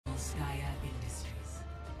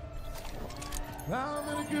I'm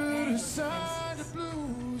in a good side of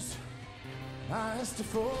blues. I asked her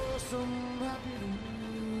for some happy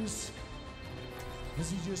news,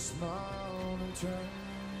 as he just smiled and turned.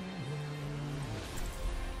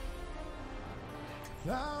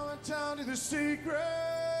 I went down to the secret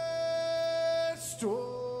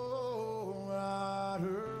store. I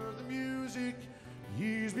heard the music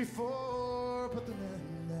years before, but the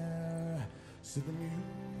man there said the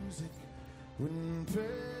music wouldn't pay.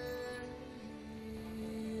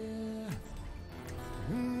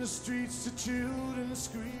 In the streets, the children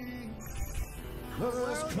scream,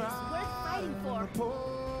 lovers cry, and the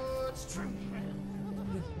poets dream.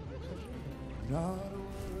 Not a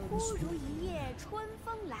word 忽 was 如 spoken. 一夜春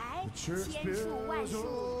风来，千树万树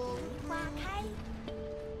梨花开。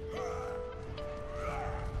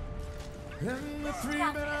 And the three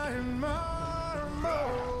that I admire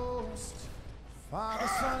most, Father,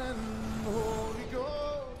 Son, and Holy Ghost.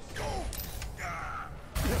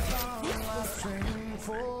 If I'm life training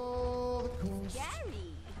for the coast,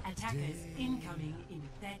 Gary， Attackers incoming in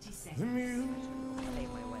 30 the seconds. music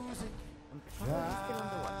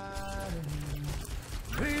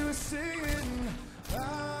they were singing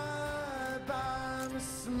bye bye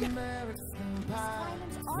Miss American Pie.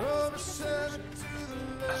 Love is sent to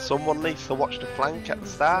the left. Someone needs to watch the flank at the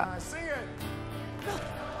start. Sing it.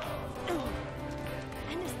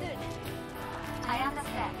 Understood. I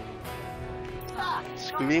understand.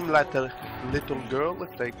 Scream like a little girl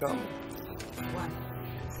if they come. 1.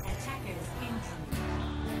 Attackers incoming.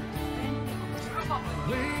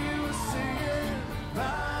 We were singing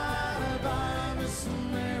bye bye Miss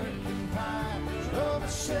American Pie. Love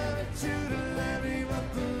is sent to the levee,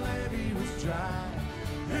 but the levee was dry.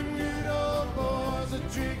 The good old boys are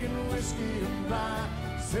drinking whiskey and rye,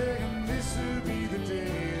 saying this will be the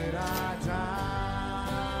day that I die.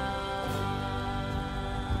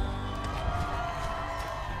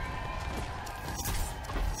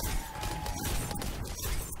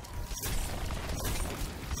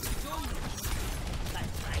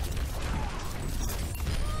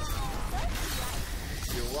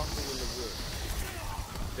 You're walking in the woods.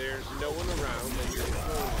 There's no one around and you're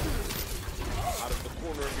cornered. Out of the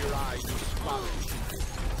corner of your eye, you spot him.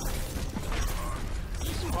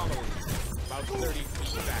 He's following you, about 30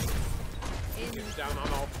 feet back. He gets down on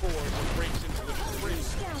all fours and breaks into the sprint.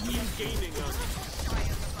 He's gaining on you.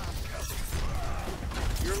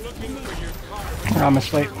 You're looking for your car, but I'm you're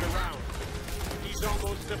asleep. turned around. He's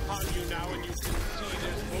almost upon you now, and you can see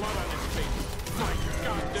there's blood on his face. My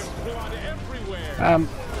God, there's blood everywhere.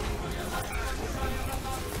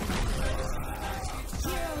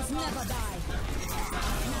 Heroes never die.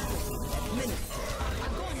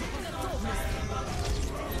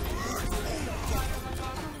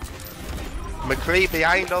 McCree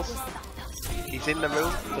behind us. He's in the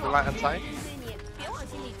room to the right hand side. 别往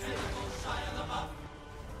心里去。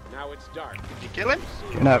 Now it's dark. Did you kill him?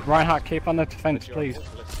 No, Reinhardt, keep on the defense, You're please.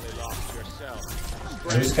 hopelessly lost yourself.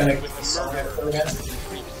 I'm just gonna With the solve it murder, for again. you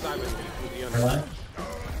creep silently through the Never underground.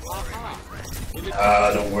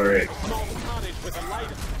 mind. Don't worry. Small cottage with a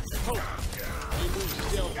light hope. You move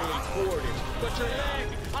stealthily toward it, but your leg,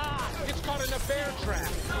 it's caught in a bear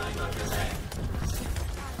trap.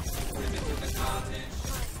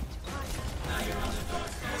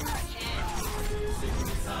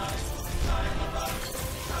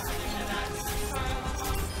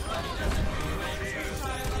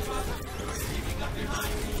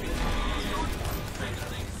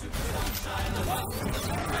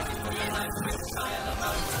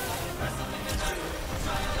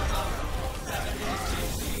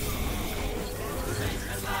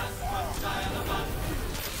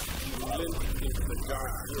 Limp into the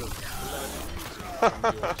dark room, blood oozing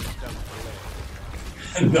from your stumped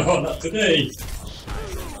leg. No, not today.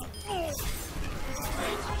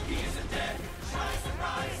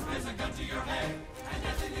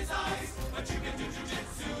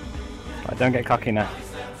 Right, don't get cocky now.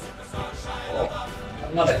 Oh,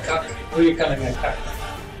 I'm not a cock. Who are you calling a cock?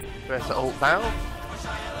 Press the ult down.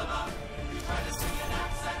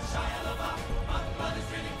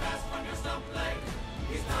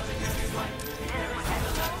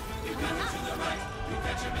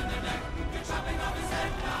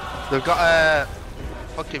 They've got a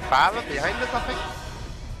fucking father behind us, I think.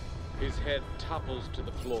 His head topples to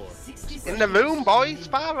the floor. In the room, boys,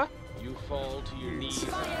 father. You fall to your knees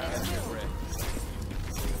and catch your breath.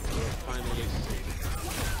 You're finally safe.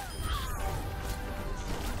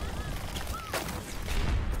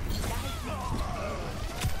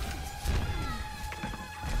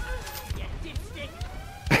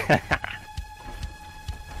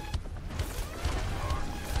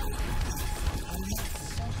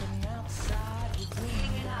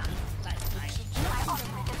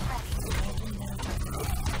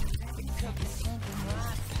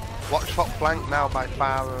 Watch top flank now by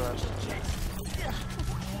far.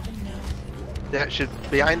 Yeah, it should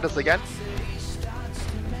behind us again.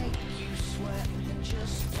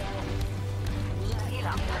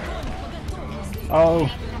 Oh.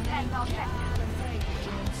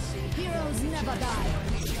 Heroes never die.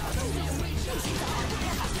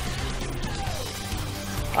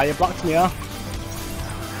 Ah, you blocked me off.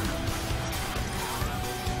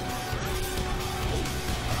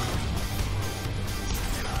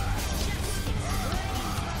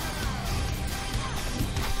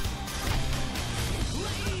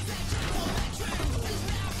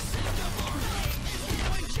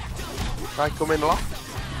 Try coming lock.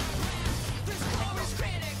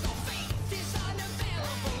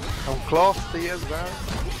 I'm close to you as well.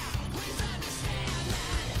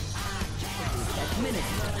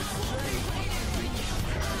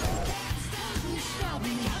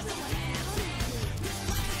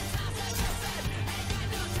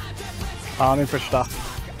 I'm in for stuff.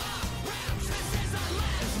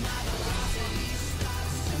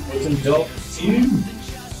 Wasn't dog too.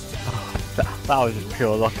 That was just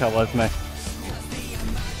pure luck, wasn't it?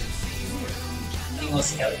 He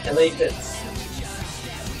was calculated.